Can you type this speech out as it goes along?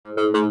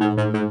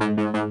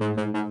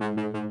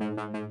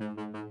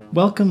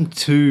Welcome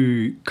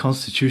to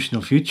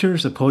Constitutional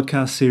Futures, a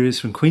podcast series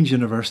from Queen's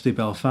University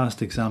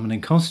Belfast examining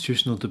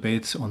constitutional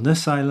debates on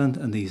this island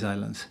and these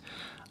islands.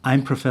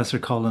 I'm Professor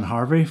Colin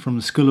Harvey from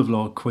the School of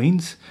Law at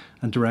Queen's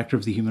and Director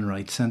of the Human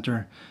Rights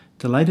Centre.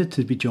 Delighted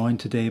to be joined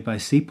today by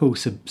Sipo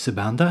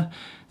Sibanda.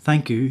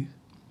 Thank you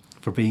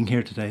for being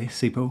here today,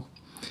 Sipo.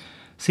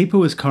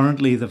 Sipo is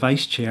currently the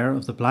Vice Chair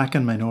of the Black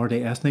and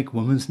Minority Ethnic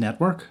Women's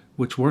Network,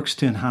 which works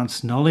to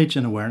enhance knowledge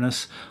and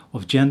awareness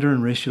of gender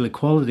and racial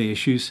equality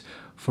issues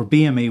for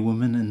BMA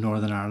women in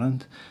Northern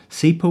Ireland.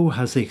 Sipo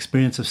has the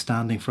experience of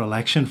standing for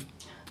election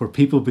for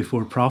People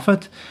Before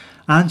Profit,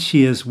 and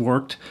she has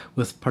worked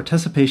with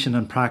Participation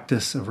and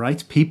Practice of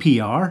Rights,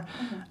 PPR,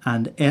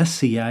 and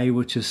SCI,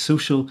 which is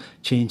Social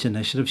Change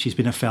Initiative. She's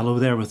been a fellow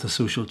there with the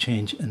Social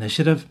Change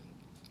Initiative.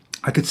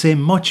 I could say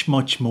much,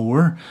 much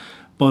more,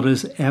 but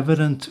as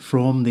evident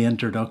from the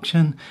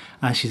introduction,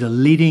 she's a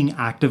leading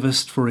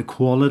activist for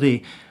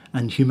equality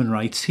and human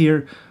rights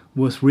here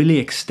with really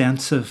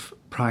extensive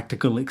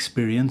practical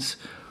experience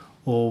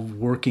of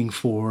working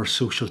for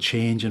social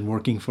change and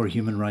working for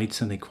human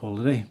rights and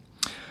equality.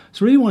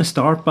 So really want to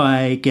start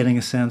by getting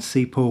a sense,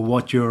 Sipo,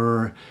 what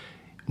your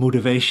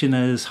motivation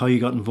is, how you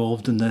got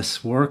involved in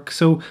this work.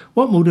 So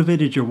what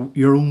motivated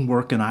your own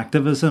work in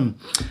activism,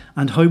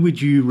 and how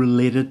would you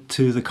relate it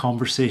to the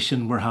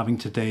conversation we're having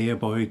today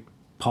about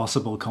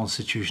possible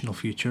constitutional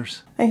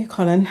futures? Thank you,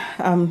 Colin.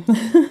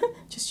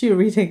 Just you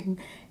reading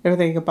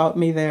everything about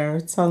me there,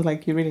 it sounds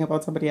like you're reading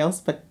about somebody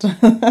else, but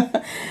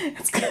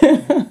it's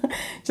good.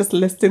 Just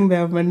listing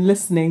them and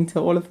listening to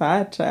all of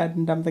that,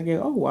 and I'm thinking,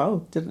 oh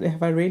wow,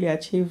 have I really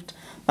achieved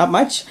that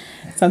much?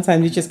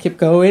 Sometimes you just keep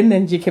going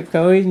and you keep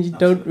going and you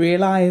don't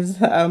realize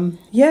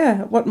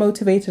what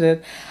motivated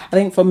it. I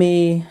think for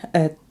me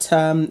it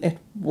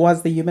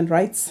was the human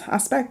rights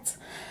aspect.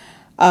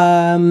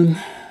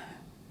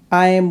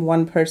 I am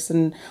one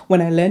person,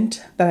 when I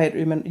learned that I had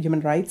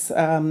human rights,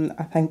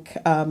 I think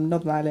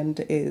Northern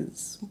Ireland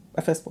is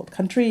a first world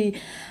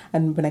country.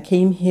 And when I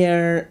came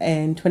here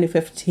in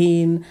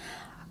 2015,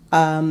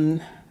 I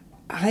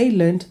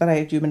learned that I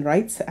had human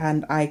rights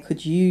and I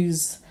could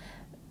use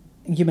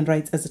human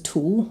rights as a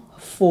tool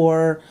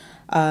for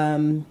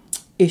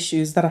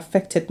issues that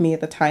affected me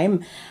at the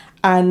time.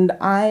 And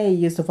I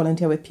used to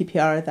volunteer with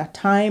PPR at that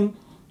time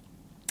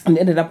and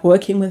ended up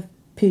working with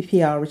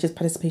PPR, which is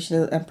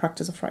Participation and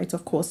Practice of Rights,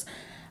 of course.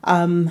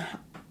 When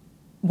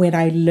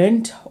I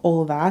learned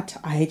all that,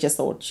 I just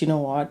thought, you know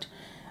what,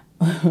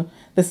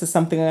 this is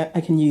something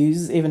I can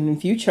use even in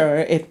future.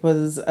 It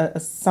was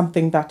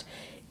something that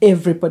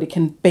everybody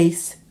can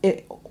base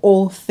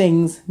all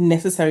things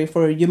necessary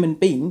for a human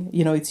being.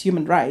 You know, it's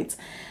human rights.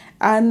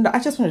 And I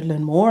just wanted to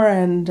learn more,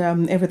 and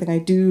everything I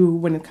do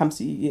when it comes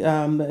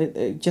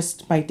to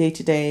just my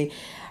day-to-day,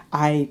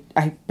 I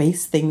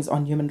base things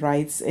on human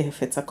rights,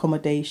 if it's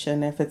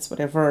accommodation, if it's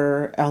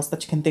whatever else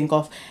that you can think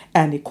of,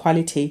 and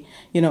equality,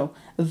 you know,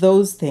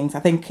 those things.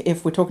 I think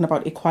if we're talking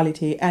about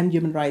equality and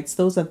human rights,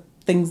 those are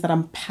things that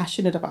I'm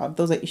passionate about.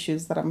 Those are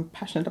issues that I'm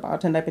passionate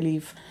about. And I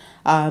believe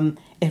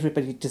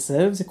everybody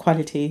deserves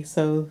equality.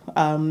 So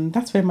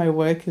that's where my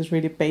work is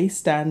really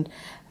based. And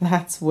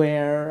that's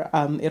where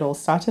it all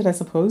started, I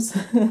suppose.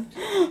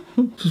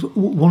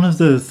 One of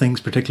the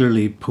things,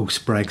 particularly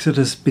post-Brexit,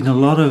 has been a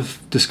lot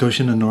of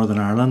discussion in Northern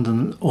Ireland,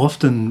 and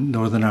often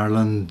Northern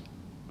Ireland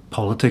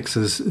politics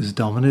is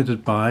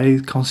dominated by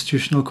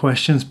constitutional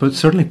questions, but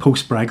certainly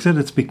post-Brexit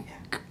it's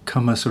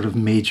become a sort of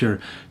major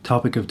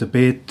topic of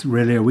debate.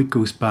 Rarely a week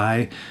goes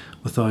by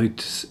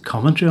without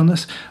commentary on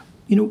this.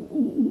 You know,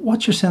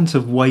 what's your sense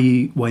of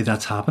why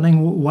that's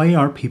happening? Why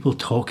are people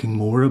talking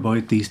more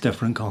about these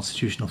different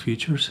constitutional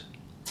futures?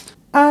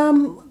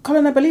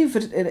 Colin, I believe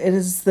it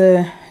is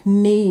the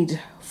need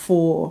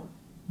for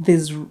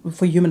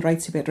human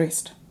rights to be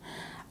addressed.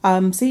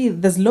 See,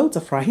 there's loads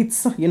of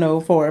rights, you know,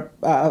 for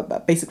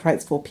basic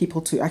rights for people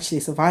to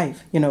actually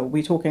survive. You know,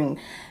 we're talking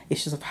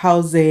issues of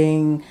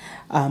housing,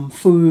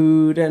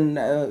 food, and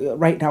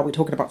right now we're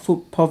talking about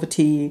food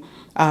poverty.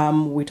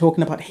 We're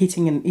talking about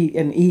eating and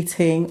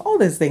eating. All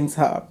these things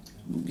are,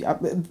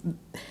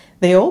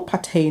 they all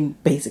pertain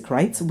basic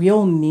rights. We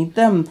all need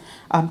them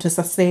to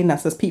sustain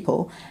us as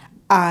people.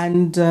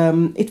 And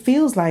it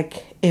feels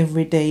like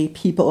every day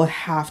people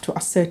have to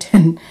assert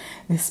in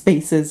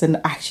spaces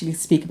and actually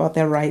speak about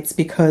their rights,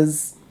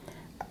 because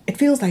it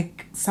feels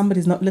like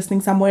somebody's not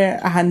listening somewhere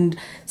and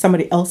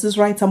somebody else's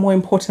rights are more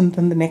important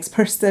than the next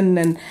person.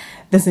 And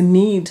there's a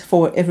need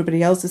for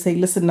everybody else to say,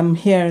 listen, I'm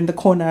here in the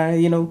corner,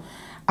 you know,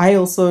 I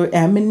also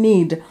am in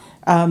need.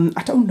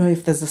 I don't know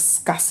if there's a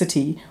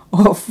scarcity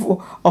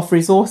of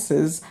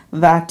resources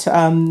that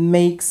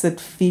makes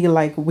it feel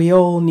like we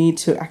all need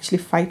to actually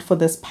fight for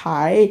this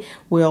pie.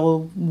 We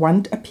all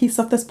want a piece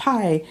of this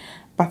pie.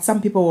 But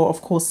some people,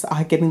 of course,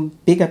 are getting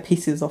bigger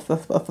pieces of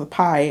the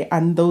pie,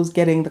 and those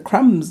getting the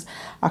crumbs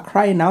are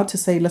crying out to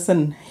say,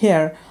 listen,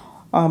 here,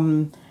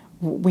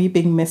 we're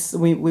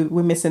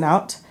missing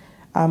out.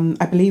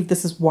 I believe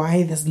this is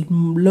why there's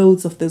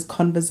loads of those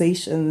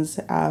conversations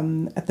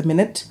at the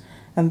minute,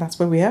 and that's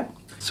where we are.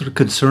 sort of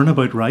concern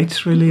about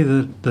rights, really,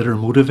 that are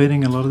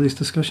motivating a lot of these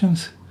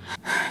discussions?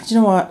 Do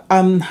you know what?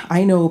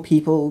 I know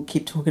people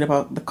keep talking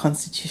about the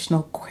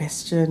constitutional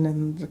question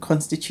and the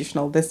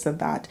constitutional this and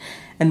that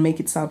and make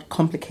it sound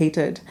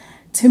complicated.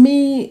 To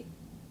me,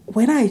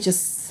 when I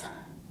just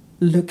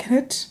look at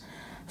it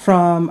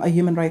from a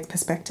human rights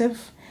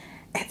perspective,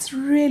 it's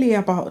really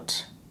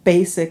about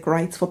basic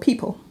rights for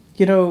people.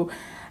 You know,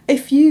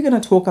 if you're going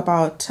to talk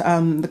about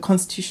the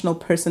constitutional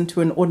person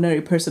to an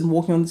ordinary person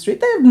walking on the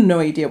street, they have no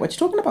idea what you're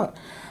talking about.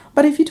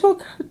 But if you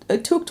talk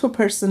to a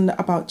person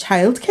about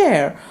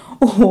childcare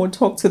or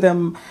talk to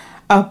them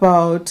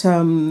about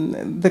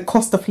the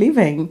cost of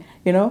living,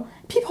 you know,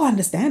 people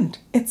understand.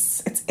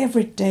 It's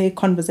everyday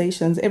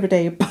conversations,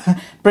 everyday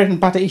bread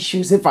and butter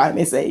issues, if I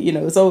may say, you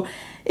know. So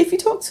if you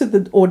talk to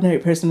the ordinary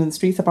person in the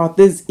streets about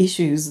these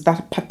issues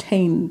that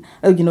pertain,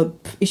 you know,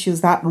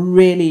 issues that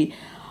really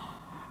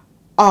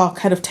are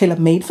kind of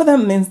tailor-made for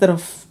them instead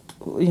of,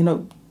 you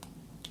know,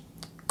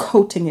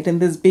 quoting it in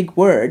these big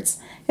words,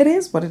 it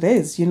is what it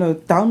is. You know,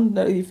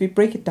 if you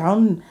break it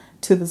down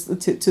to this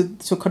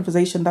to a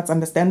conversation that's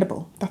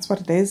understandable, that's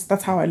what it is.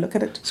 That's how I look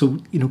at it. So,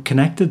 you know,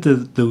 connected to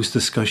those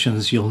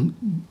discussions, you'll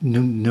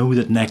know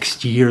that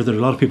next year there are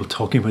a lot of people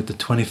talking about the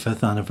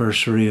 25th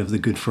anniversary of the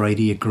Good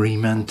Friday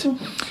Agreement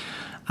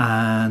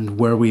and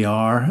where we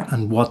are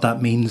and what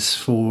that means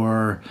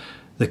for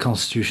the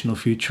constitutional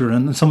future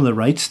and some of the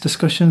rights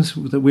discussions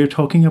that we're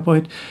talking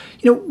about.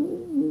 You know,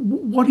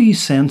 what do you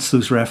sense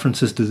those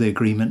references to the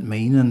agreement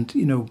mean? And,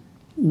 you know,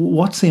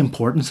 what's the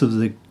importance of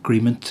the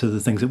agreement to the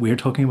things that we're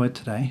talking about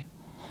today?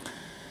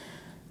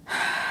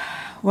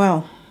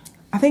 Well,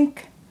 I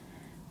think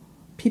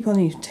people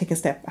need to take a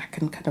step back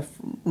and kind of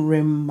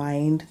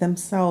remind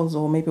themselves,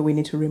 or maybe we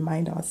need to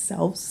remind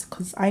ourselves,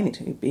 because I need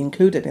to be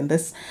included in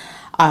this.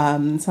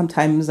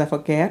 Sometimes I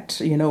forget,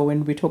 you know,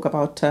 when we talk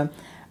about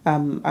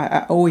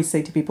I always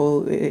say to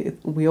people,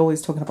 we're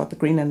always talking about the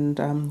green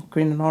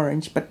and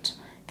orange, but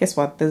guess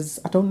what?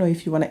 I don't know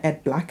if you want to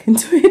add black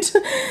into it,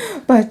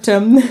 but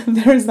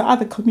there is the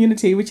other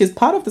community, which is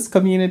part of this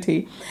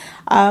community.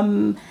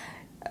 The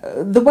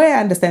way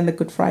I understand the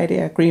Good Friday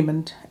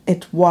Agreement,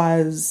 it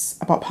was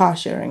about power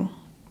sharing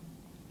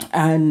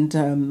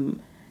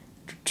and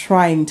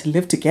trying to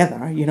live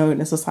together, you know,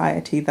 in a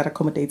society that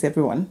accommodates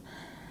everyone.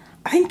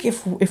 I think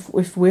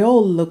if we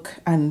all look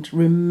and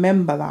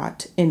remember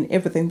that in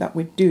everything that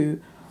we do,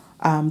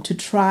 to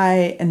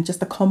try and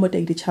just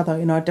accommodate each other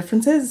in our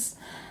differences,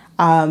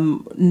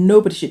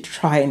 nobody should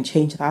try and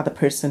change the other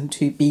person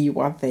to be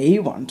what they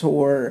want,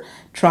 or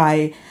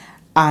try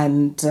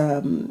and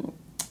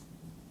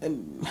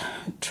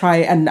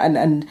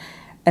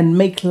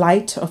make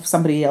light of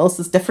somebody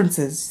else's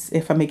differences,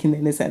 if I'm making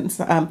any sense.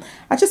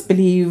 I just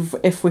believe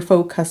if we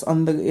focus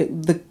on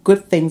the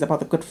good things about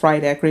the Good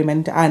Friday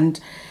Agreement and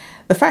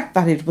the fact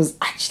that it was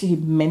actually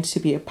meant to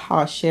be a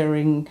power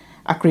sharing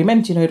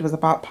agreement, you know, it was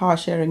about power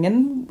sharing,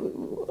 and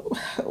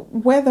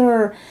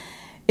whether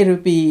it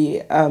would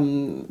be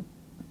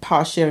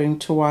power sharing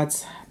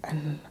towards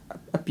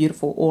a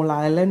beautiful all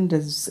island,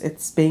 as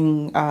it's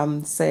being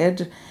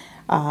said,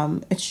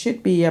 it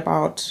should be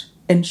about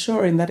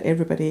ensuring that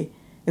everybody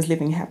is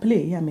living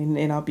happily. I mean,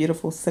 in our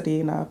beautiful city,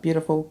 in our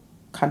beautiful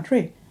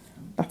country.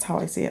 That's how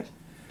I see it.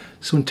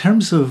 So in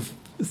terms of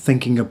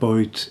thinking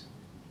about,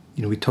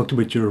 you know, we talked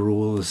about your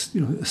role as,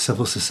 you know, a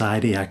civil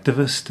society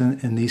activist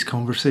in these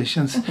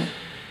conversations. Mm-hmm.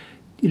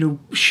 You know,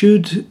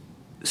 should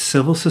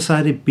civil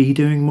society be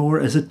doing more?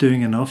 Is it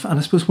doing enough? And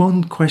I suppose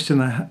one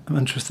question I'm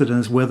interested in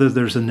is whether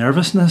there's a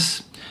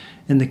nervousness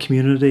in the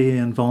community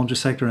and voluntary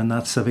sector in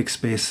that civic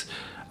space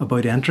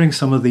about entering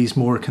some of these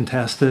more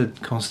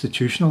contested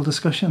constitutional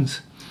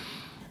discussions.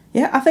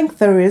 Yeah, I think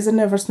there is a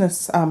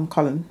nervousness,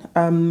 Colin.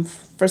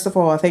 First of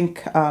all, I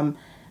think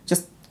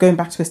just going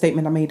back to a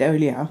statement I made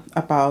earlier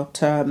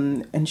about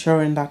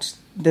ensuring that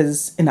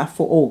there's enough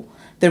for all.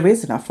 There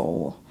is enough for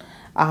all.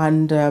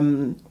 And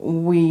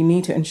we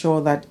need to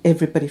ensure that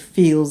everybody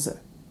feels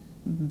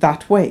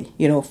that way,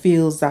 you know,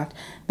 feels that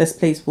this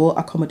place will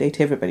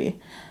accommodate everybody.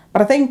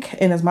 But I think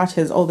in as much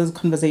as all those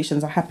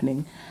conversations are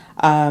happening,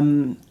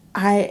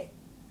 I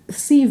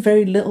see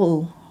very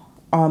little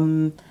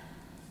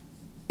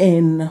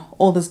in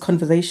all those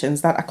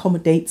conversations that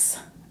accommodates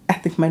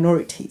ethnic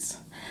minorities.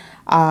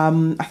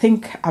 I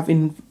think I've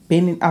been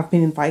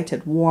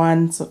invited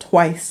once or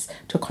twice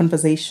to a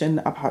conversation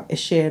about a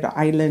shared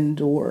island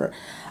or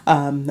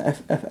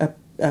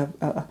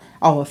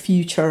our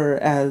future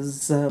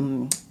as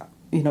you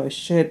know, a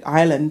shared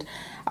island.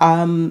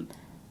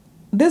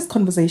 These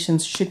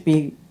conversations should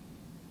be,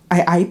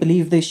 I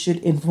believe they should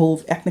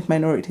involve ethnic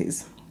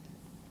minorities.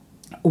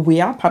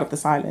 We are part of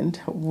this island.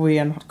 We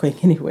are not going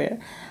anywhere.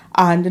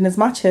 And in as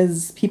much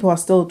as people are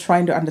still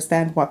trying to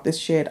understand what this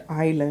shared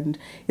island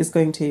is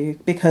going to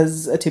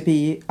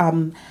be,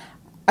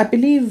 I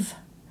believe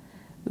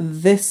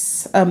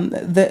this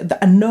the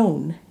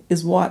unknown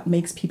is what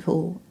makes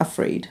people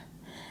afraid.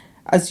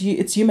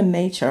 It's human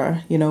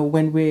nature, you know,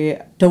 when we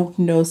don't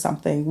know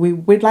something,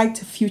 we'd like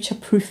to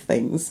future-proof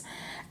things.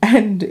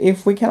 And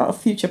if we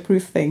cannot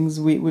future-proof things,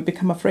 we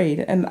become afraid.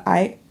 And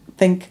I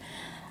think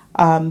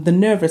the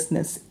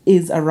nervousness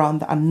is around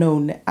the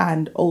unknown,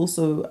 and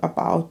also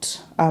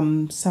about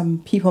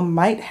some people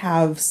might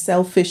have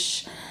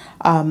selfish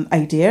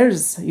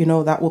ideas,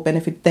 that will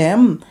benefit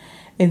them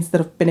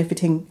instead of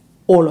benefiting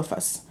all of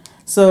us.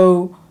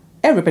 So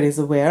everybody's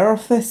aware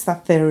of this,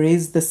 that there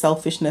is the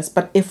selfishness,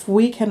 but if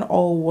we can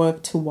all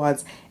work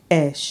towards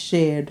a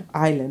shared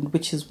island,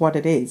 which is what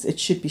it is, it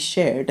should be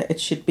shared. It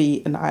should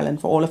be an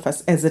island for all of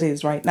us, as it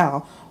is right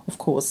now, of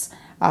course.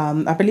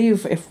 I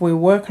believe if we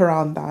work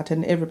around that,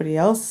 and everybody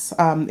else,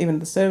 even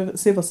the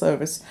civil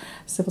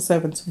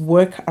servants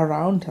work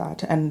around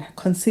that and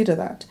consider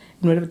that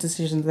in whatever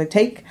decisions they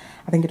take,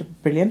 I think it'll be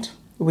brilliant.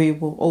 We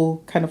will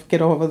all kind of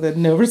get over the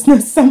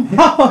nervousness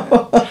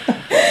somehow.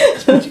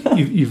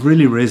 You've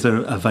really raised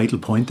a vital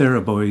point there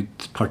about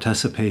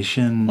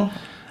participation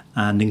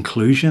and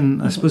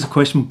inclusion. I suppose the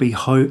question would be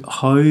how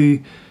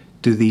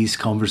do these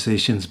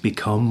conversations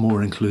become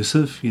more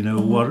inclusive?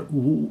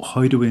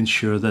 How do we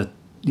ensure that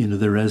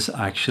there is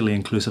actually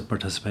inclusive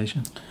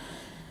participation?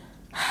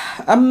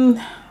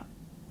 I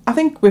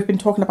think we've been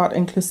talking about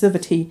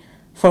inclusivity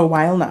for a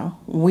while now.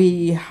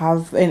 We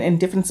have in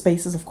different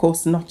spaces, of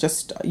course, not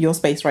just your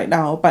space right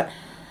now, but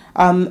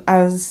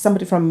as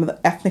somebody from the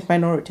ethnic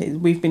minorities,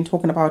 we've been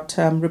talking about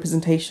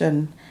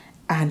representation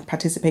and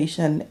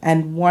participation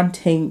and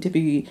wanting to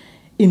be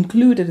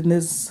included in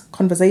these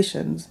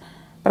conversations.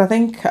 But I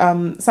think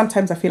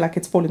sometimes I feel like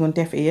it's falling on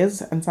deaf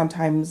ears, and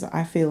sometimes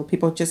I feel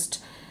people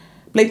just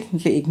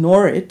blatantly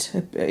ignore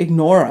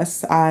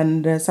us,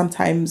 and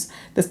sometimes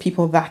there's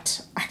people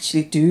that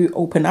actually do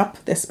open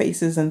up their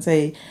spaces and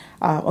say,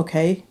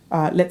 okay,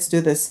 let's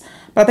do this.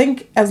 But I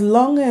think as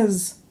long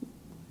as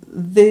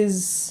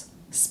these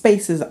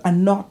spaces are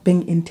not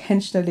being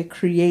intentionally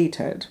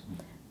created,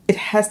 it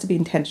has to be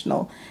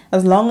intentional.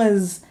 As long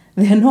as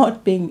they're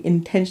not being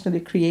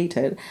intentionally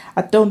created,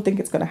 I don't think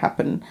it's going to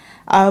happen.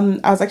 I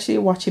was actually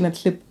watching a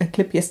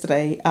clip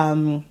yesterday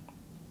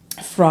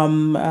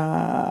from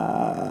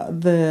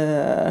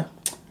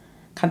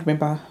can't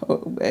remember,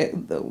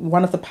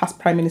 one of the past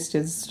prime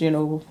ministers, a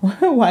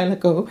while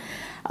ago,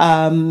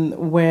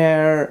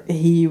 where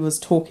he was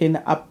talking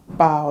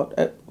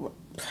about,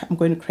 I'm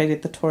going to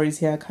credit the Tories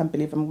here, I can't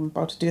believe I'm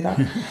about to do that.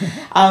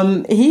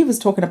 He was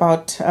talking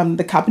about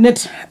the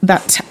cabinet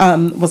that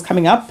was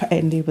coming up,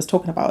 and he was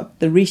talking about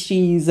the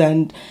Rishis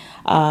and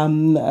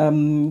the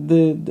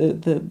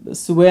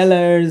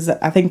Suellers.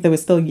 I think they were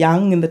still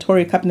young in the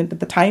Tory cabinet at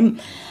the time.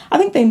 I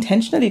think they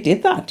intentionally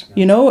did that,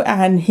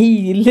 and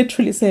he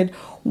literally said,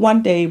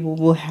 one day we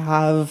will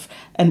have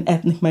an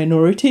ethnic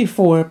minority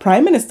for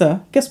prime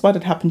minister. Guess what?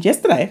 It happened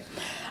yesterday.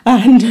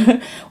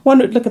 And one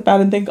would look at that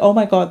and think, oh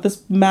my God,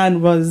 this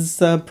man was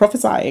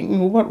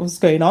prophesying what was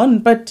going on.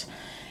 But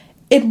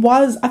I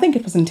think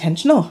it was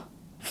intentional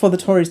for the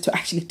Tories to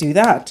actually do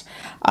that.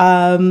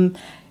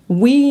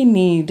 We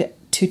need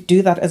to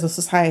do that as a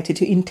society,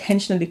 to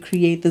intentionally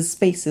create these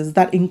spaces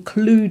that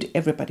include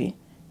everybody.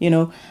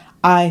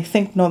 I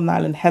think Northern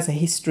Ireland has a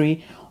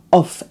history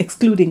of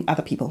excluding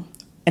other people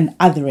and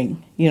othering,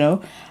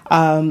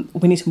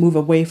 we need to move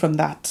away from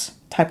that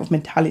type of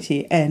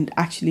mentality and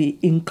actually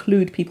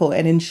include people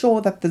and ensure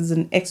that there's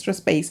an extra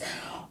space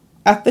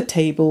at the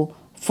table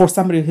for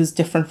somebody who's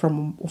different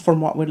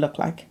from what we look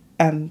like.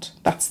 And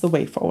that's the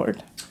way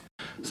forward.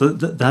 So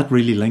that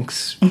really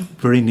links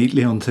very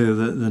neatly onto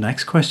the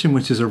next question,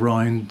 which is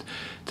around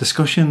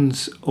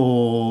discussions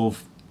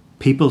of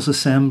people's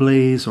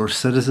assemblies or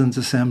citizens'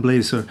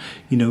 assemblies or,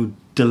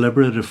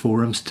 deliberative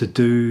forums to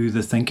do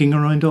the thinking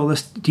around all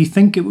this. Do you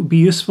think it would be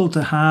useful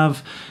to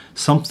have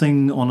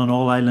something on an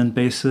all-island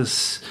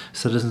basis,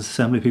 citizens'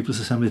 assembly, people's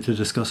assembly, to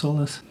discuss all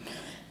this?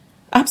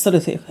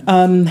 Absolutely.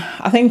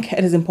 I think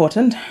it is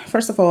important.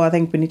 First of all, I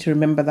think we need to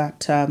remember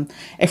that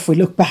if we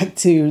look back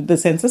to the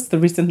census, the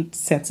recent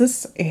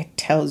census, it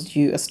tells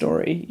you a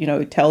story.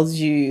 It tells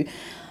you,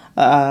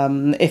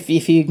 if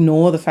you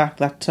ignore the fact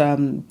that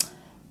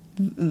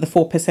the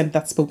 4%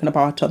 that's spoken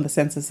about on the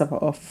census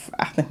of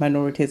ethnic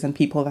minorities and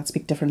people that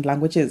speak different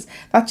languages,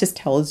 that just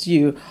tells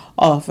you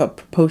of a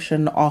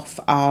proportion of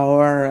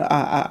our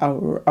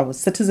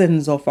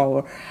citizens, of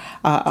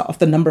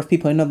the number of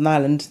people in Northern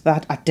Ireland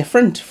that are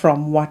different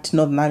from what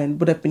Northern Ireland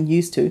would have been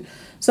used to.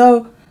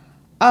 So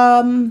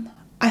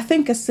I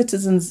think a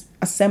citizens'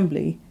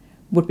 assembly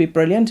would be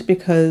brilliant,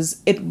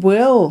 because it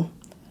will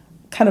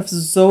kind of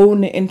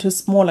zone into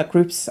smaller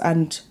groups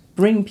and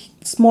bring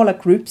smaller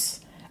groups,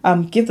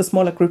 give the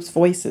smaller groups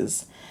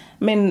voices.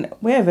 I mean,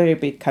 we're a very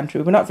big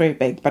country. We're not very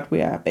big, but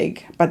we are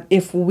big. But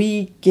if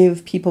we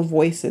give people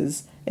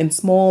voices in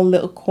small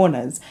little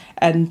corners,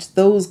 and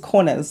those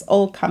corners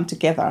all come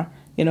together,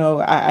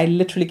 I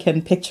literally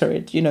can picture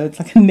it. It's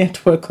like a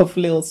network of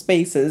little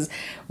spaces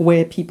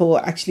where people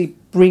actually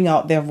bring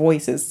out their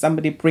voices.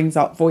 Somebody brings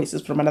out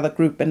voices from another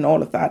group and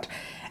all of that.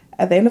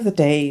 At the end of the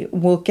day,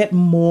 we'll get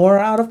more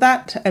out of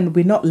that, and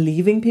we're not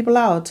leaving people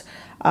out.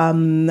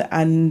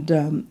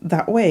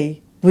 That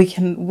way, we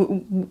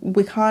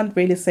can't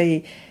really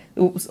say,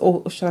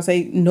 or should I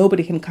say,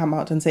 nobody can come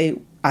out and say,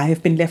 I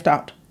have been left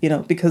out,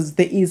 because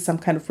there is some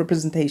kind of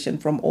representation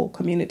from all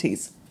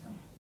communities.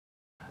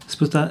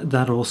 suppose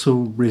that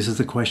also raises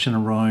the question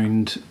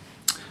around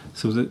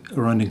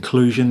around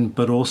inclusion,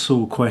 but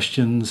also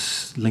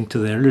questions linked to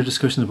the earlier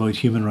discussion about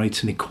human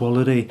rights and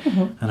equality,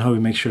 and how we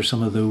make sure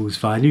some of those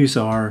values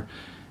are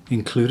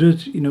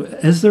included.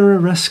 Is there a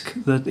risk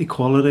that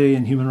equality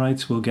and human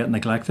rights will get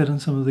neglected in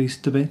some of these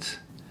debates?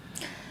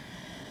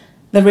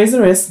 There is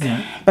a risk,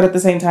 but at the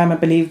same time, I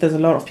believe there's a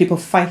lot of people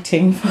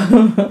fighting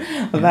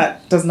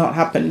that does not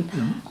happen.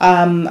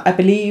 I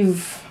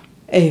believe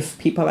if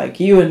people like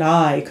you and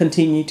I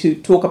continue to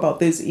talk about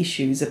these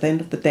issues at the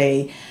end of the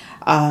day,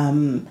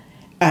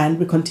 and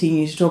we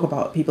continue to talk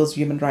about people's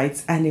human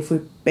rights, and if we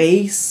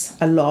base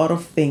a lot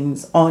of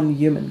things on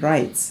human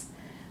rights,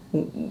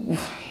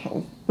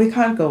 we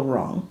can't go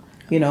wrong.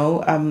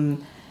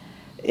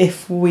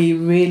 If we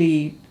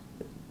really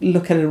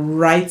look at a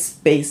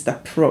rights-based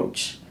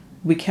approach,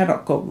 we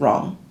cannot go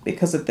wrong,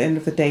 because at the end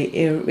of the day,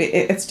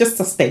 it's just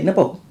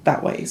sustainable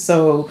that way.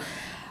 So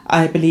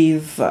I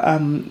believe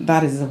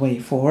that is the way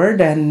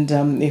forward, and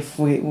if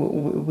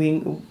it'll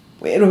be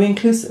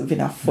inclusive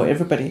enough for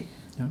everybody.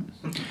 Yeah.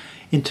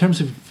 In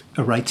terms of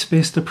a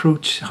rights-based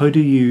approach, how do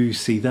you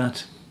see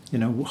that?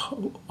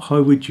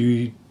 How would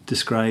you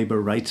describe a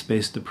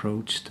rights-based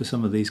approach to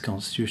some of these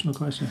constitutional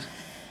questions?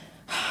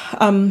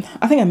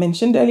 I think I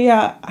mentioned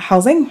earlier,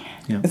 housing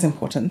is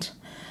important.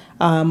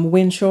 We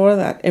ensure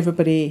that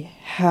everybody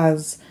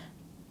has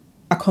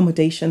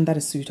accommodation that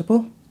is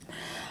suitable.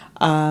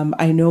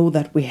 I know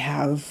that we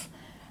have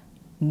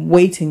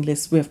waiting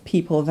lists. We have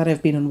people that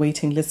have been on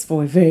waiting lists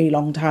for a very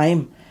long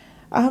time.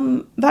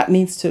 That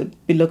needs to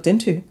be looked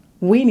into.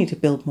 We need to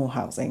build more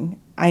housing.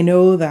 I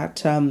know that,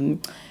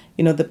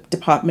 the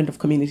Department of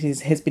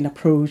Communities has been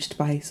approached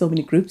by so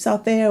many groups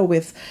out there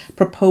with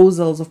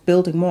proposals of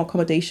building more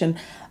accommodation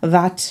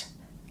that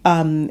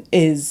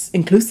is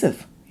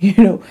inclusive.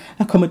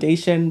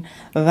 Accommodation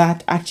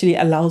that actually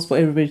allows for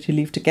everybody to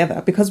live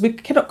together, because we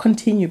cannot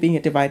continue being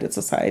a divided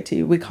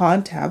society. We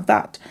can't have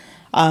that.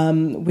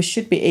 We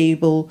should be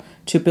able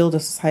to build a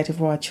society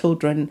for our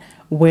children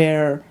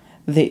where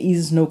there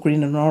is no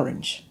green and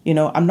orange.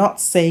 I'm not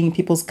saying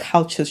people's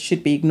cultures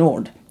should be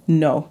ignored.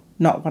 No,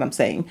 not what I'm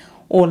saying.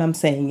 All I'm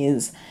saying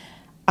is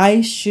I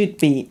should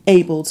be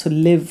able to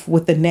live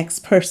with the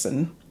next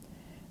person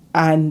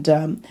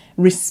and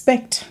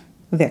respect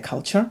their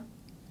culture,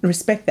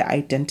 respect their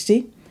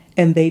identity,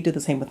 and they do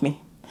the same with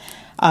me.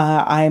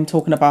 I am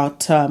talking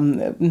about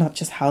not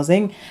just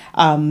housing,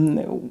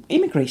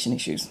 immigration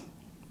issues.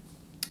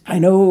 I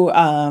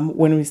know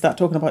when we start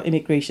talking about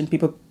immigration,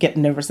 people get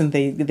nervous and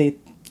they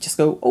just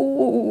go,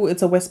 oh,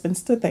 it's a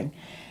Westminster thing.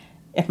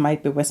 It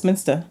might be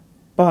Westminster,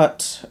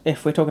 but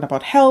if we're talking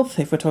about health,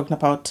 if we're talking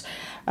about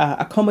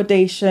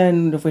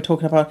accommodation, if we're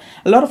talking about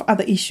a lot of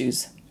other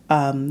issues,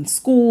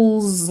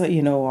 schools,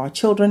 our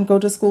children go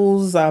to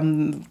schools,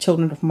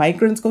 children of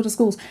migrants go to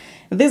schools.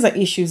 These are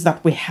issues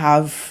that we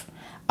have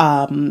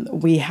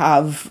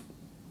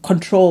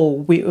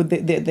control.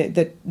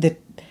 They're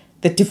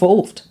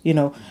devolved.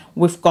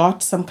 We've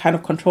got some kind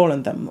of control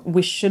on them.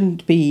 We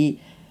shouldn't be.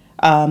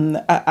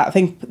 I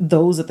think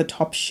those at the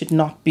top should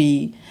not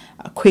be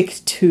quick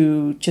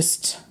to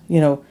just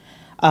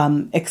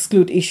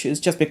exclude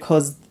issues just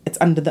because it's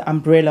under the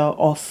umbrella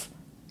of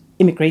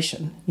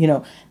immigration.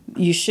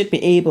 You should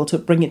be able to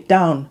bring it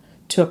down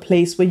to a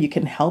place where you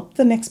can help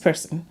the next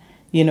person.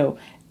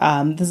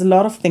 There's a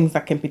lot of things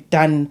that can be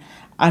done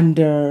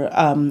under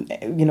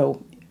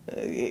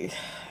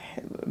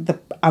the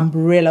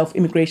umbrella of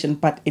immigration,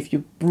 but if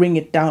you bring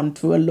it down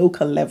to a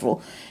local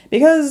level,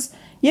 because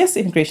yes,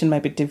 immigration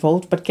might be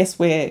devolved, but guess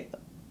where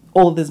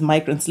all these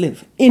migrants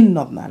live? In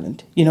Northern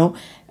Ireland.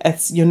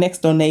 It's your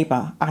next door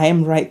neighbour. I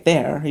am right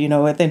there.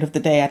 At the end of the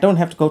day, I don't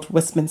have to go to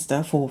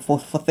Westminster for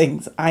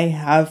things. I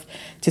have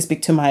to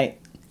speak to my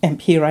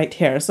MP right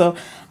here. So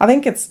I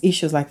think it's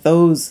issues like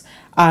those,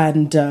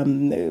 and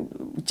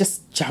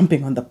just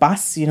jumping on the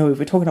bus. If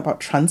we're talking about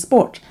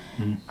transport,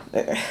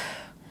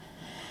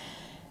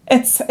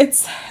 it's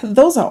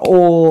those are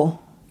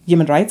all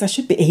human rights. I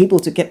should be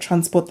able to get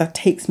transport that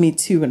takes me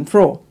to and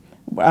fro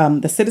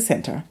the city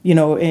centre,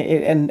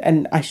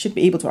 and I should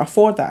be able to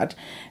afford that.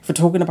 If we're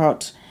talking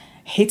about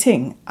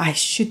heating, I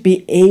should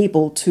be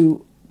able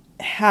to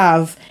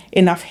have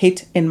enough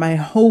heat in my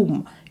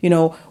home.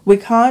 We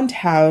can't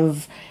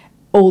have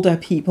older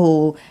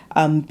people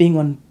being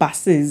on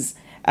buses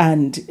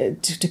and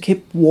to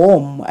keep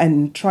warm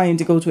and trying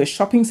to go to a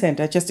shopping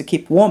centre just to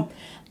keep warm.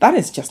 That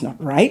is just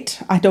not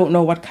right. I don't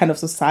know what kind of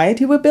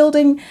society we're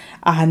building,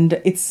 and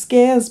it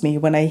scares me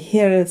when I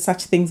hear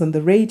such things on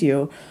the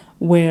radio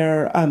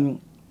where an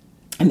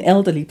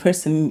elderly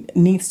person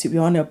needs to be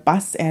on a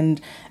bus and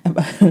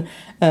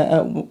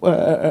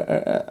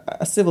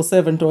a civil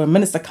servant or a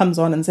minister comes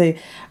on and say,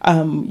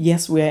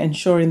 yes, we're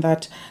ensuring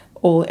that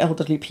all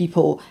elderly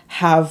people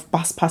have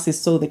bus passes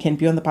so they can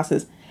be on the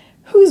buses.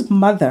 Whose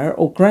mother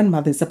or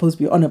grandmother is supposed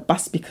to be on a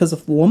bus because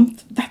of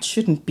warmth? That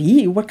shouldn't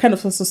be. What kind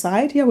of a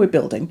society are we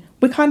building?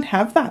 We can't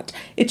have that.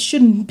 It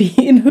shouldn't be.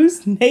 In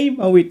whose name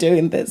are we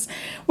doing this?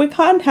 We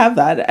can't have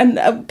that.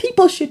 And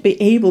people should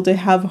be able to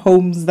have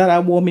homes that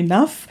are warm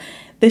enough.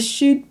 there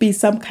should be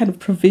some kind of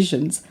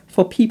provisions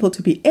for people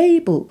to be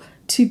able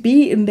to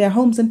be in their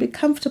homes and be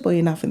comfortable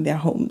enough in their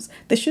homes.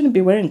 They shouldn't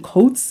be wearing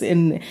coats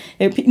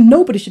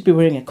nobody should be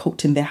wearing a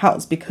coat in their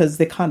house because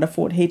they can't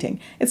afford heating.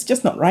 It's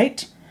just not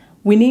right.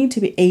 We need to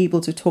be able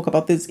to talk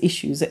about these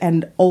issues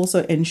and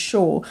also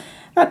ensure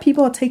that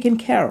people are taken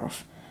care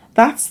of.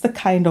 That's the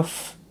kind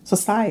of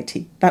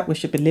society that we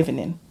should be living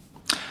in.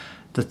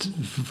 That's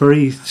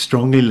very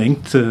strongly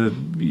linked to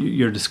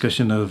your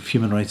discussion of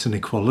human rights and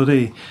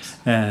equality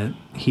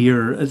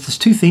here. There's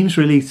two themes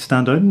really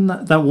stand out, and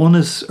that one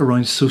is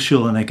around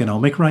social and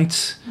economic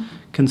rights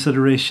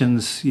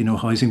considerations,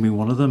 housing being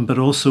one of them, but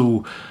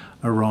also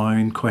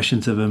around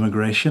questions of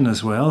immigration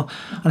as well.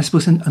 And I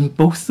suppose in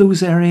both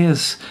those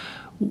areas,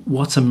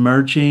 what's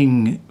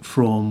emerging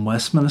from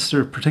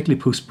Westminster, particularly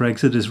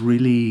post-Brexit, is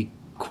really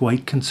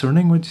quite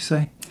concerning, would you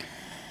say?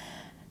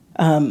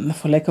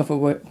 For lack of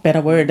a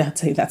better word, I'd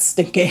say that's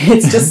stinking.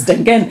 It's just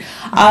stinking.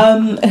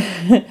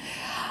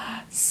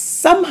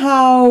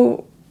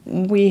 Somehow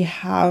we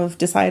have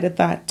decided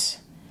that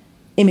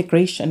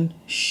immigration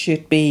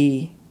should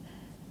be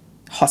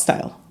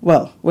hostile.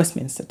 Well,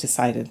 Westminster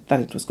decided that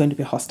it was going to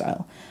be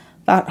hostile.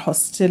 That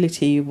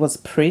hostility was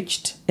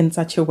preached in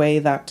such a way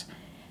that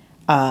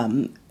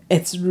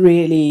it's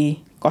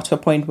really got to a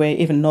point where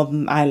even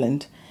Northern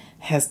Ireland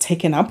has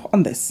taken up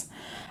on this.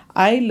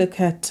 I look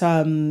at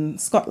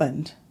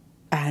Scotland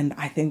and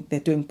I think they're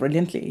doing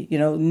brilliantly.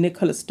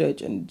 Nicola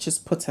Sturgeon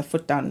just puts her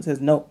foot down and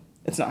says, no,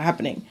 it's not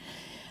happening.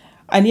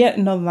 And yet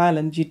in Northern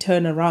Ireland, you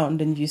turn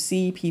around and you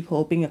see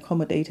people being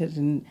accommodated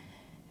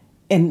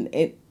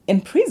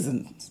in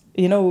prisons.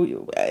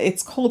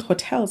 It's called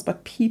hotels,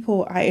 but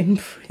people are in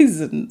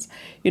prisons.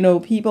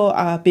 People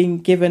are being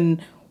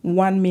given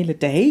one meal a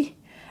day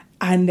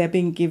and they're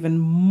being given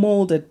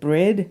molded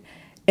bread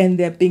and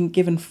they're being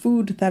given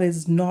food that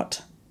is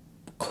not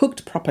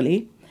cooked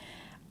properly.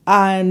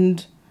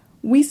 And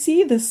we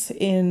see this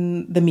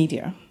in the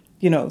media.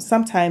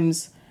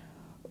 Sometimes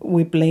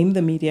we blame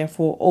the media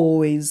for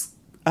always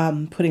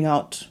putting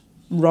out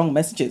wrong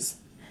messages.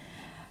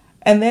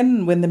 And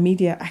then when the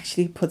media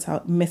actually puts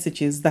out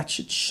messages that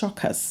should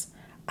shock us,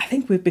 I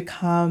think we've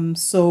become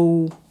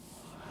so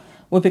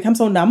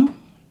numb.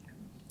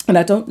 And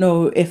I don't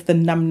know if the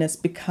numbness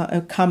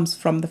comes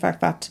from the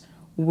fact that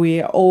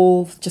we're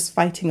all just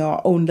fighting from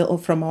our own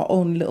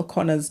little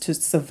corners to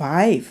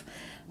survive.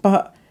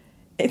 But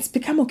it's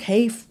become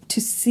okay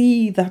to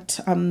see that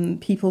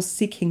people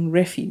seeking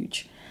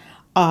refuge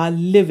are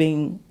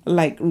living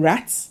like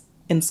rats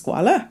in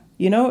squalor.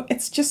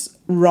 It's just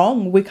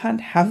wrong. We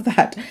can't have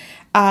that.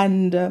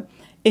 And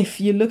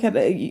if you look at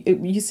it,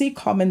 you see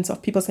comments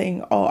of people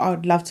saying, oh, I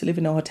would love to live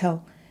in a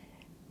hotel.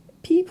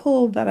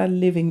 People that are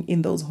living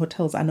in those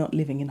hotels are not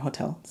living in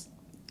hotels.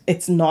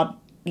 It's not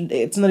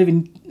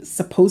even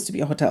supposed to be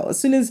a hotel. As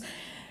soon as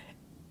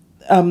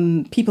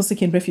people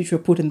seeking refuge were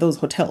put in those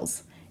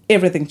hotels,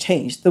 everything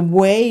changed. The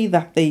way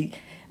that they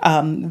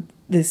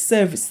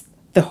service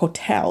the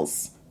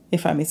hotels,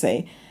 if I may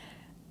say,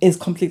 is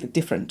completely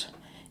different.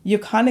 You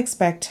can't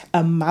expect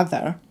a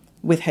mother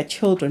with her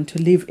children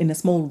to live in a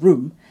small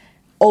room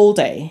all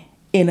day,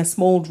 in a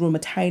small room, a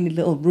tiny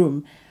little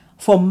room,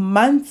 for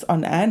months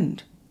on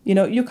end.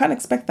 You can't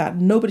expect that.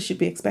 Nobody should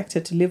be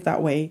expected to live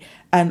that way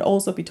and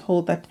also be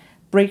told that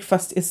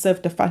breakfast is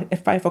served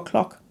at 5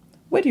 o'clock.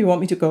 Where do you want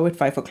me to go at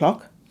 5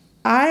 o'clock?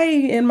 I,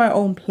 in my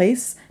own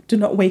place, do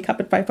not wake up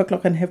at 5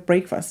 o'clock and have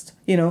breakfast,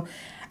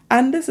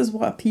 And this is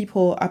what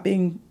people are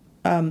being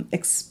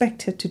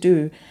expected to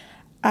do.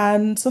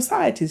 And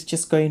society is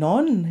just going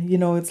on,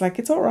 it's like,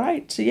 it's all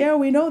right. Yeah,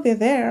 we know they're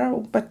there,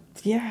 but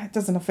yeah, it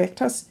doesn't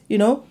affect us,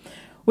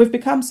 We've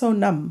become so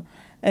numb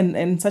and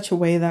in such a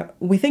way that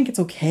we think it's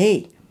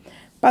okay.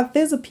 But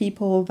there's a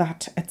people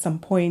that at some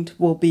point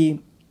will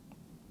be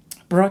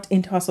brought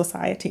into our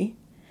society.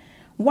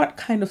 What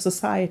kind of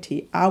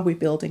society are we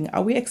building?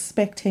 Are we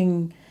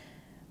expecting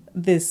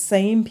the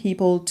same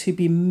people to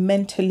be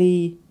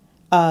mentally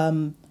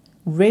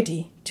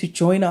ready to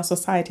join our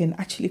society and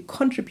actually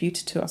contribute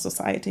to our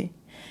society?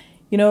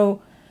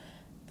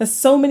 There's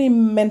so many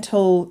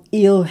mental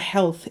ill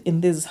health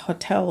in these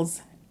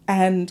hotels,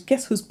 and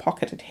guess whose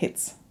pocket it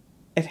hits?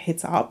 It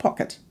hits our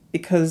pocket,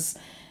 because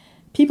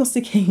people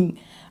seeking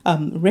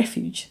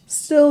refuge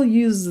still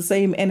use the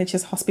same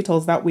NHS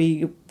hospitals that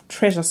we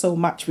treasure so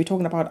much. We're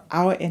talking about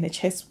our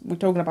NHS, we're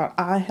talking about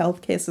our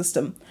healthcare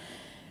system,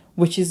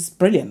 which is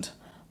brilliant.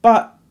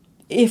 But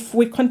if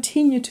we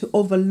continue to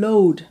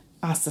overload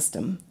our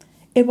system,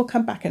 it will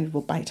come back and it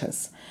will bite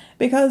us.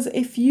 Because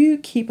if you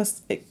keep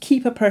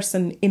a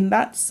person in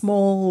that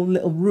small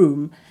little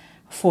room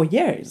for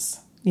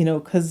years,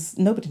 because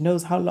nobody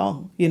knows how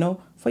long,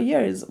 for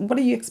years, what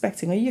are you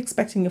expecting? Are you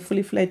expecting a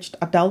fully fledged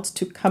adult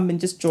to come and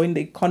just join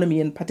the economy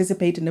and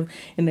participate in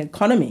the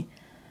economy?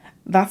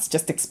 That's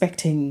just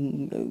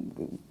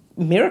expecting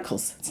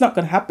miracles. It's not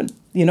going to happen,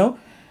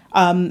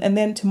 And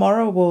then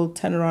tomorrow we'll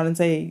turn around and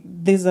say,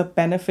 these are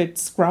benefit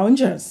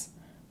scroungers.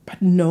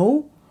 But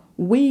no,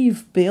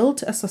 we've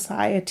built a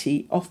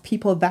society of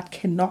people that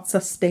cannot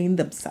sustain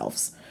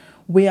themselves.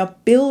 We are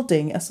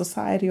building a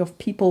society of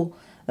people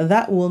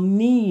that will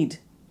need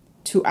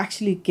to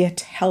actually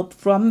get help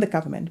from the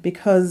government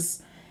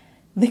because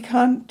they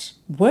can't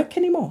work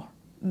anymore.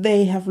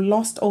 They have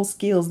lost all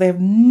skills. They have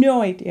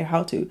no idea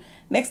how to.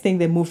 Next thing,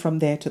 they move from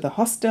there to the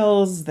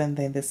hostels. Then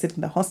they sit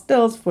in the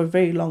hostels for a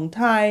very long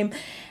time.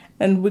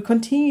 And we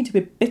continue to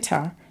be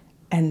bitter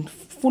and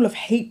full of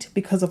hate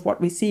because of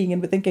what we're seeing.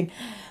 And we're thinking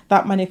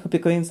that money could be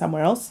going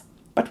somewhere else.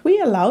 But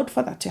we allowed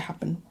for that to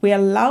happen. We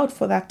allowed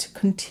for that to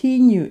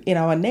continue in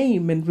our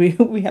name. And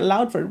we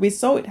allowed for it. We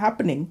saw it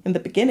happening in the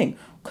beginning.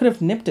 Could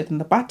have nipped it in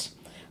the butt.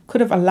 Could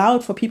have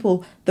allowed for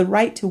people the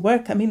right to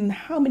work. I mean,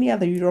 how many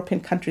other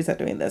European countries are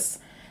doing this?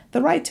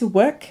 The right to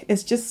work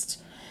is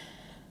just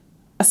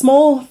a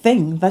small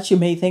thing that you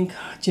may think,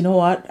 do you know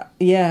what?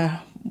 Yeah,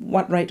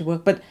 what right to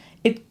work? But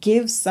it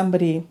gives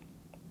somebody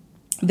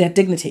their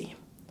dignity.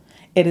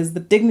 It is the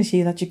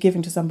dignity that you're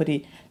giving to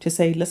somebody to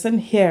say, listen,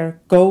 here,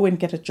 go and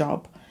get a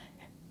job.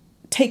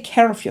 Take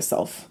care of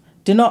yourself.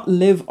 Do not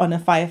live on a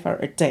fiver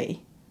a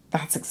day.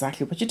 That's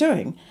exactly what you're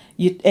doing.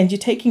 And you're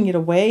taking it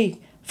away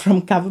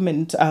from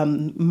government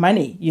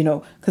money,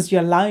 because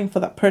you're allowing for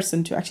that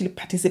person to actually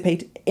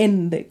participate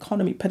in the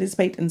economy,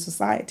 participate in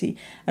society,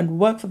 and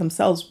work for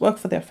themselves, work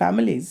for their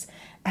families,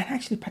 and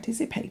actually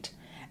participate.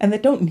 And they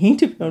don't need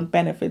to be on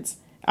benefits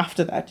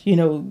after that.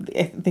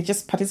 They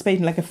just participate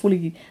in like a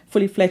fully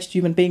fledged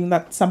human being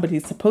that somebody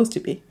is supposed to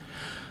be.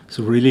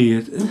 So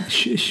really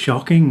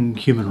shocking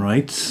human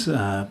rights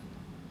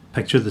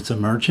picture that's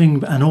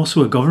emerging, and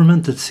also a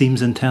government that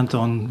seems intent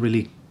on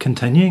really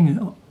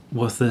continuing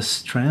with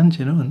this trend,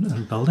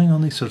 and building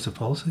on these sorts of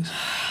policies.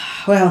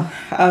 Well,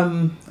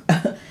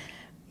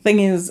 thing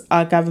is,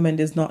 our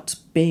government is not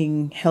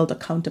being held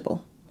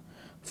accountable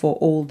for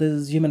all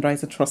these human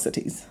rights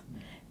atrocities,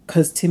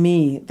 because to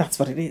me, that's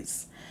what it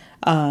is.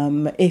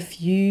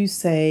 If you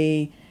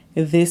say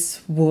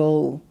this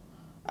will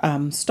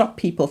stop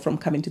people from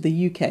coming to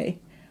the UK,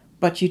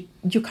 but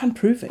you can't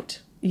prove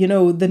it.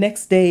 The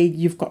next day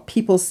you've got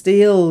people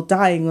still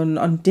dying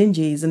on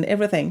dingies and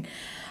everything.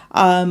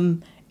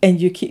 And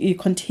you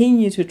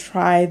continue to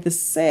try the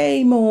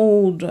same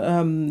old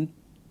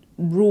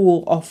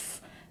rule of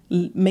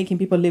making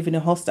people live in a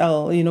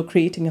hostile,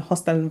 creating a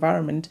hostile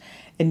environment,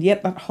 and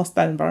yet that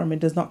hostile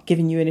environment is not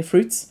giving you any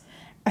fruits.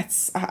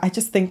 I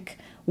just think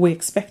we're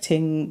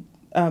expecting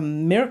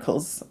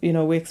miracles.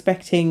 We're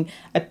expecting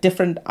a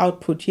different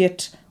output,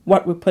 yet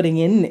what we're putting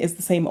in is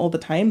the same all the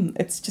time.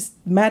 It's just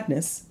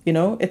madness.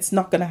 It's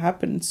not going to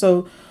happen.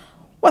 So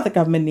what the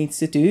government needs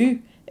to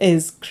do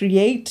is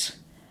create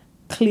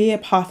clear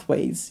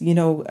pathways,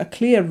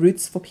 clear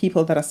routes for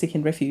people that are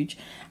seeking refuge.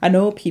 I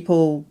know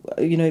people,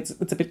 it's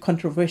a bit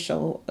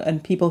controversial,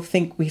 and people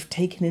think we've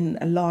taken in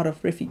a lot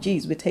of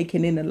refugees. We're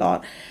taking in a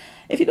lot.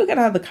 If you look at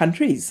other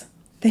countries,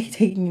 they're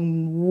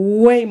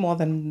taking way more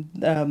than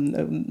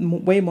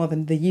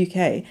the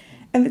UK,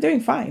 and they're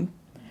doing fine.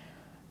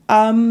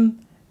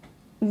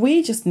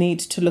 We just need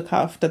to look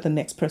after the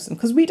next person,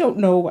 because we don't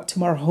know what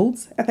tomorrow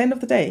holds. At the end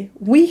of the day,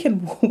 we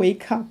can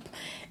wake up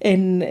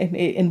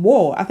in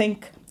war. I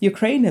think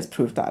Ukraine has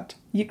proved that.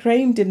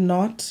 Ukraine did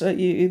not,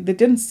 they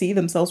didn't see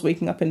themselves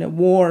waking up in a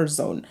war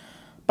zone,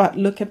 but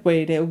look at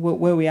where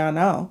we are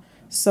now.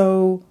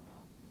 So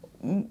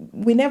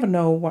we never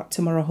know what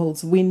tomorrow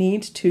holds. We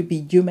need to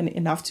be human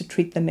enough to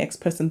treat the next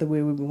person the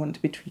way we want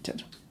to be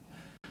treated.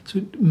 So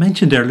you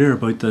mentioned earlier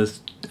about the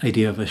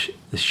idea of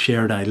the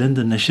Shared Island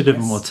initiative.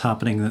 Yes. And what's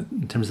happening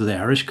in terms of the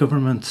Irish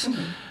government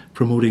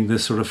promoting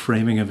this sort of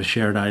framing of a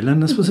shared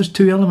island. I suppose there's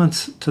two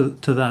elements to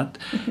that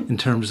in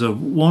terms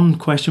of, one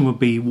question would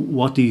be,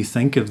 what do you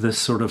think of this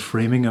sort of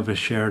framing of a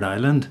shared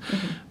island?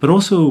 But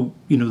also,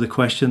 the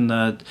question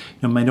that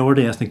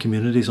minority ethnic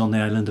communities on the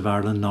island of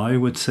Ireland now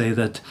would say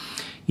that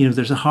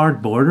there's a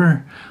hard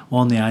border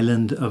on the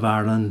island of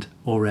Ireland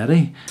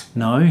already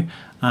now.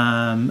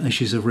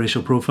 Issues of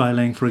racial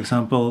profiling, for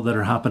example, that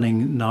are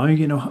happening now.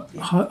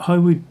 How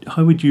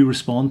would you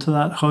respond to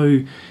that?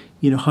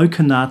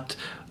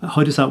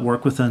 How does that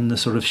work within the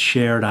sort of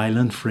shared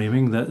island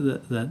framing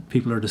that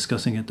people are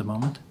discussing at the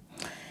moment?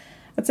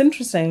 It's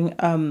interesting,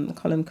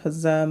 Colin,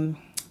 because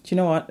do you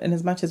know what? In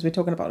as much as we're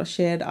talking about a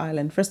shared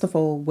island, first of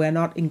all, we're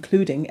not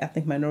including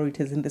ethnic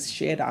minorities in this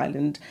shared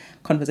island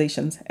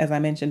conversations, as I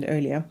mentioned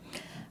earlier.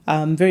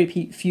 Very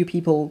few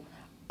people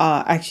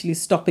are actually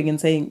stopping and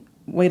saying,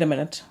 wait a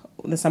minute,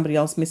 there's somebody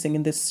else missing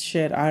in this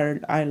shared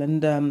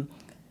island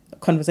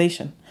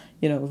conversation.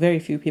 Very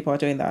few people are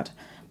doing that.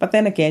 But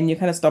then again, you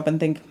kind of stop and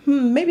think,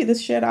 maybe this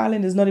shared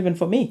island is not even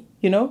for me,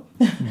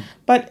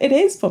 But it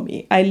is for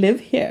me. I live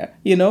here,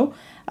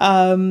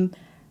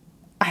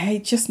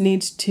 I just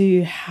need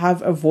to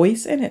have a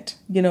voice in it,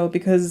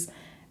 because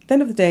at the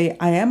end of the day,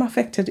 I am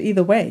affected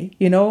either way,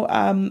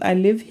 I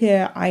live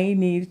here. I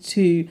need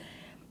to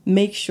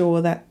make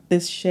sure that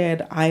this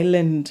shared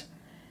island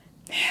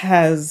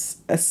has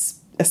a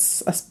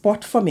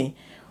spot for me.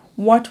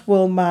 What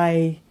will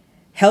my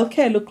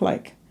healthcare look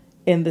like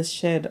in this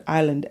shared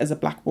island as a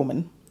Black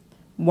woman?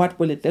 What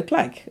will it look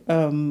like?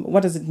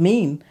 What does it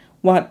mean?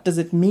 What does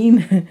it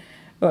mean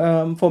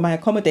for my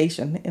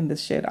accommodation in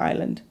this shared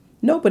island.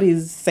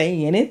 Nobody's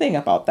saying anything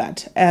about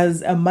that.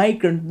 As a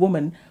migrant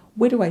woman,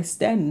 where do I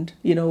stand?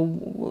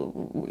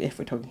 If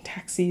we're talking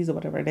taxis or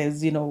whatever it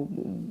is,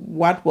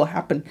 what will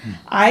happen?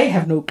 I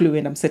have no clue,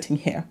 and I'm sitting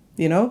here.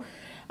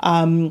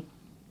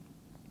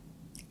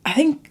 I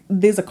think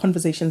these are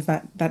conversations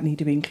that need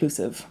to be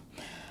inclusive.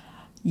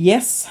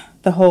 Yes,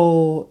 the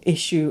whole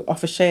issue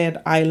of a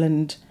shared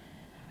island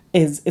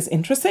is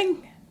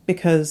interesting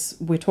because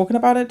we're talking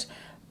about it,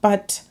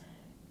 but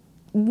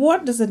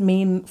what does it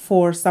mean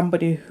for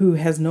somebody who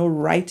has no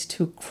right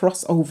to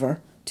cross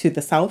over to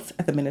the south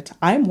at the minute?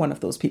 I'm one of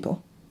those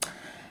people.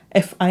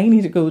 If I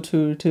need to go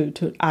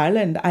to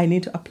Ireland, I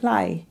need to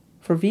apply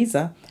for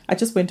visa. I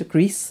just went to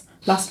Greece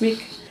last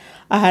week,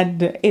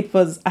 and it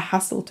was a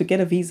hassle to get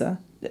a visa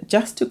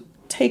just to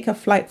take a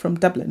flight from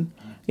Dublin.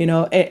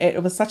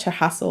 It was such a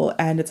hassle,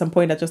 and at some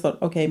point I just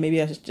thought, okay,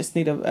 maybe I just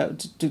need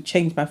to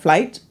change my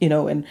flight,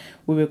 and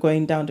we were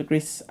going down to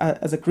Greece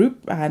as a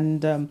group,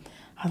 and I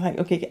was like,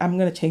 okay, I'm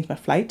going to change my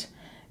flight.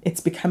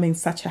 It's becoming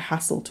such a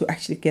hassle to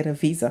actually get a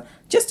visa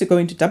just to go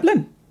into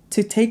Dublin,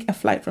 to take a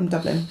flight from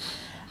Dublin.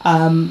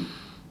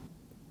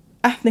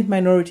 Ethnic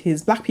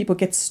minorities, Black people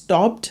get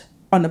stopped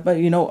on a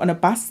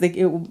bus.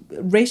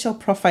 Racial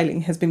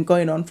profiling has been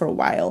going on for a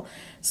while.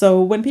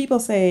 So when people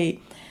say,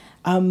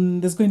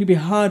 there's going to be a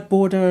hard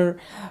border,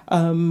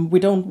 we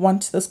don't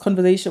want this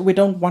conversation, we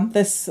don't want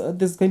this,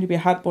 there's going to be a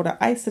hard border,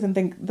 I sit and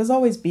think, there's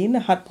always been a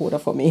hard border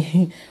for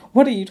me.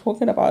 What are you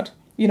talking about?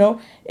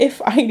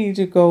 If I need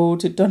to go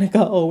to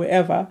Donegal or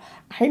wherever,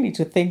 I need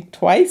to think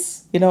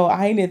twice.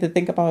 I need to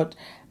think about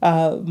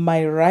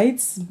my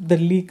rights, the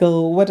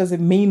legal, what does it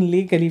mean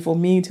legally for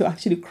me to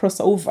actually cross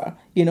over,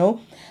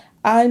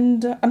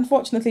 And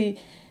unfortunately,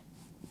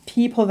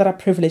 people that are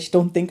privileged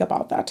don't think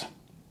about that.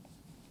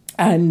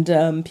 And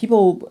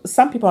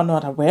some people are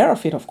not aware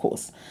of it, of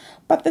course.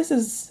 But this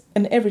is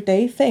an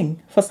everyday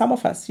thing for some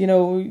of us.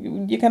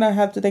 You kind of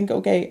have to think,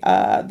 okay,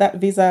 that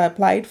visa I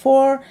applied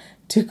for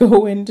to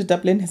go into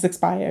Dublin has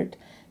expired,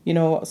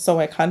 so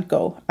I can't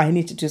go. I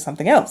need to do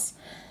something else.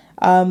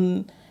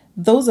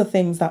 Those are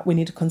things that we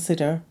need to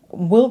consider.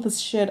 Will this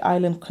shared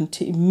island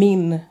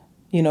mean,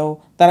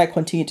 that I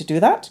continue to do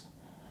that?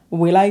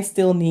 Will I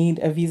still need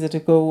a visa to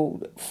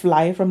go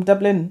fly from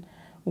Dublin?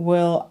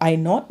 Will I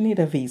not need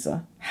a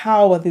visa?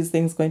 How are these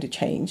things going to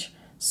change?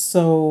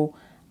 So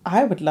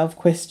I would love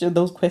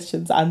those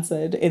questions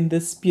answered in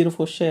this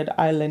beautiful shared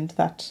island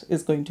that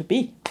is going to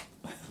be.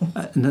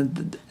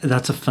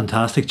 That's a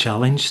fantastic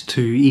challenge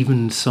to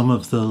even some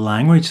of the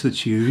language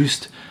that's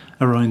used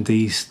around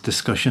these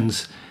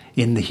discussions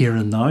in the here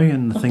and now,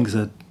 and the things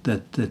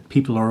that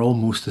people are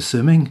almost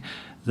assuming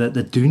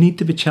that do need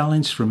to be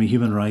challenged from a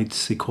human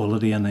rights,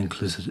 equality and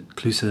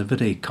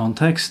inclusivity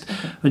context.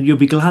 And you'll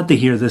be glad to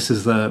hear this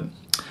is the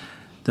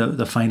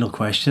final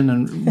question,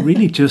 and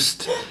really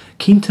just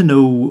keen to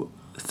know,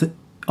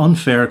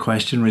 unfair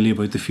question really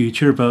about the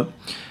future, but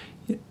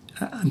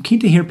I'm keen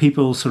to hear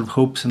people's sort of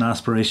hopes and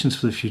aspirations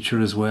for the future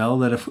as well,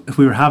 that if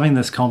we were having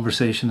this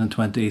conversation in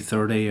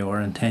 2030 or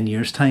in 10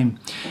 years' time,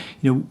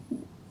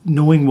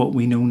 knowing what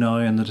we know now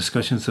and the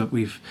discussions that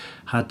we've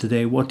had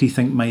today, what do you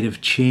think might have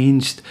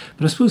changed?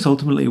 But I suppose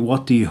ultimately,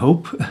 what do you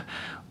hope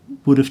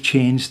would have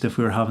changed if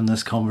we were having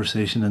this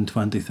conversation in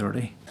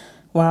 2030?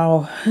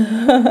 Wow.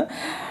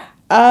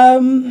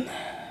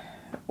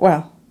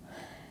 Well,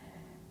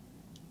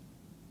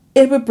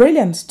 it would be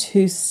brilliant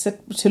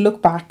to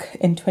look back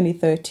in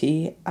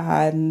 2030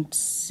 and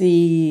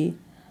see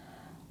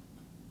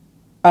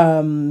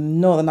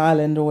Northern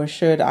Ireland or a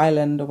shared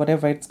island or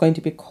whatever it's going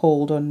to be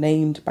called or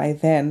named by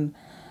then,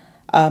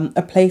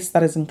 a place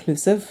that is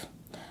inclusive,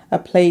 a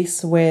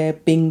place where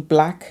being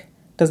Black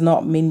does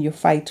not mean you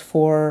fight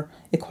for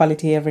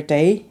equality every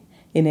day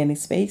in any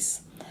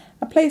space,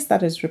 a place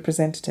that is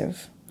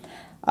representative.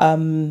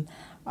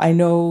 I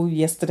know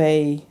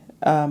yesterday,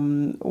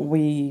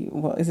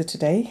 is it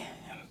today?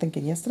 I'm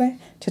thinking yesterday.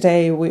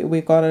 Today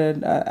we got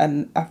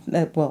an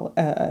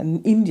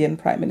Indian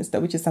Prime Minister,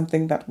 which is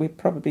something that we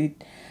probably,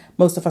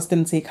 most of us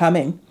didn't see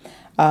coming.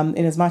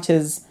 In as much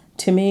as,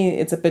 to me,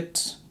 it's a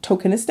bit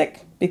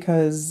tokenistic,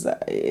 because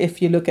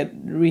if you look at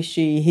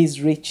Rishi,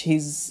 he's rich,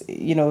 he's,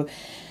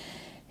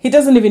 he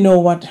doesn't even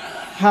know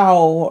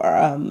how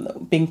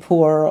being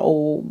poor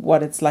or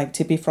what it's like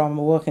to be from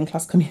a working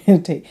class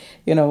community.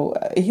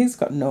 He's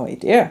got no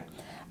idea.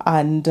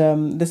 And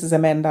this is a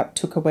man that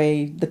took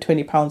away the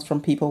 £20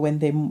 from people when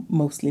they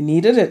mostly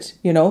needed it,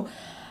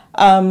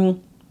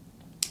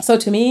 So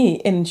to me,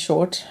 in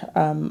short,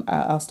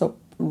 I'll stop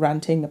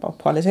ranting about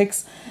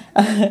politics.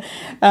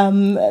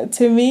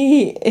 To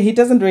me, he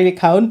doesn't really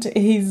count.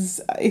 He's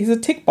a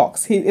tick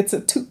box. It's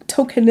a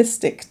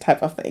tokenistic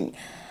type of thing.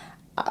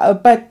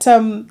 But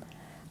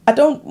I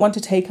don't want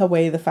to take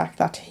away the fact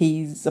that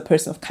he's a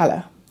person of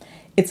colour.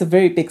 It's a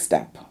very big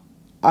step.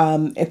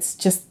 It's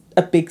just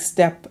a big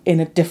step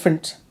in a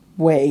different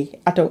way.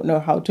 I don't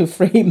know how to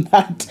frame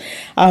that.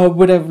 I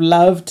would have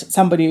loved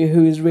somebody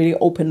who is really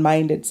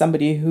open-minded,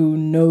 somebody who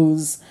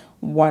knows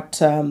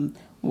what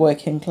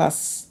working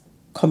class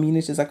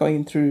communities are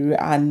going through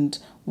and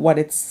what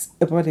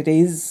it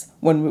is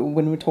when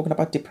we're talking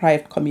about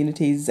deprived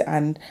communities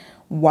and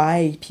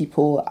why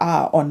people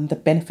are on the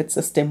benefit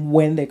system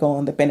when they go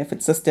on the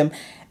benefit system,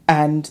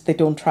 and they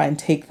don't try and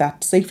take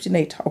that safety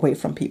net away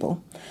from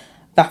people.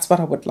 That's what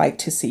I would like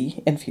to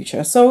see in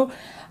future. So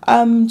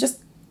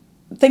just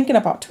thinking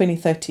about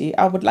 2030,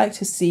 I would like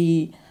to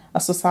see a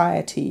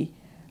society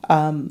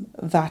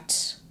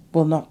that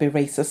will not be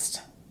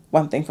racist.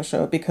 One thing for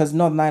sure, because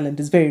Northern Ireland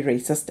is very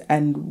racist,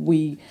 and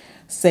we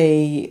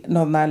say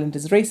Northern Ireland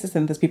is racist,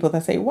 and there's people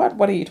that say,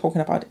 what are you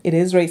talking about? It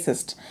is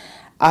racist.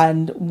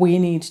 And we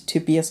need to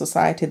be a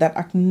society that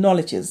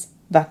acknowledges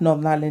that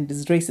Northern Ireland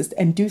is racist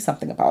and do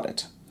something about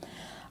it.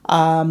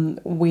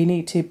 We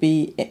need to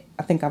be,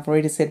 I think I've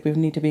already said, we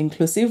need to be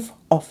inclusive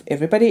of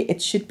everybody.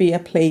 It should be a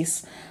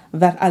place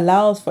that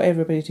allows for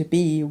everybody to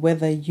be,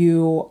 whether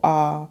you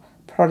are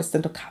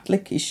Protestant or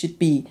Catholic. It should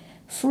be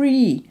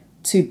free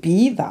to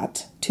be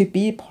that, to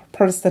be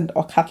Protestant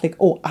or Catholic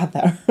or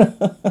other.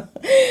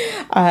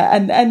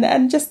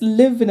 and just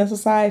live in a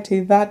society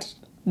that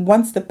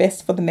wants the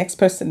best for the next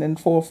person and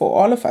for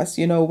all of us.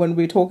 You know, when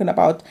we're talking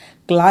about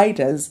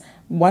gliders,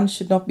 one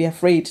should not be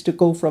afraid to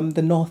go from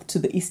the north to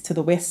the east to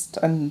the west.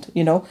 And,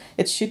 you know,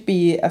 it should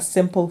be a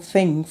simple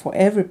thing for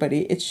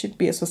everybody. It should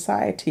be a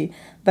society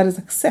that is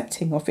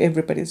accepting of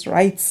everybody's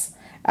rights.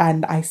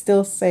 And I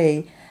still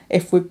say,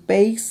 if we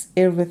base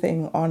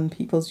everything on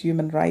people's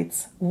human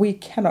rights, we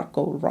cannot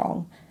go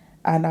wrong.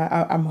 And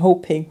I'm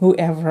hoping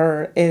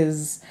whoever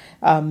is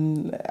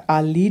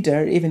our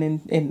leader, even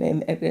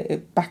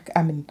in back,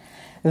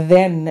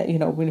 then, you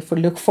know, if we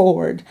look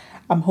forward,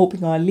 I'm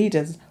hoping our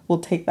leaders will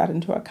take that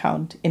into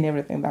account in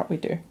everything that we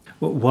do.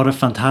 What a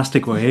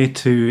fantastic way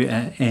to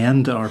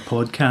end our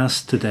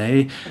podcast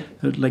today.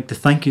 I'd like to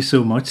thank you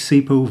so much,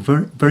 Sipo.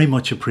 Very, very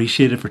much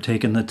appreciated for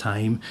taking the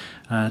time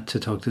to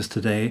talk to us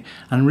today,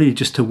 and really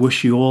just to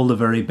wish you all the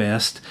very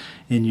best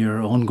in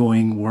your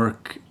ongoing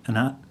work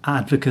and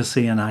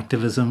advocacy and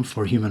activism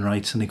for human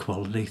rights and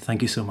equality.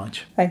 Thank you so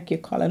much. Thank you,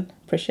 Colin.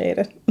 Appreciate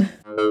it.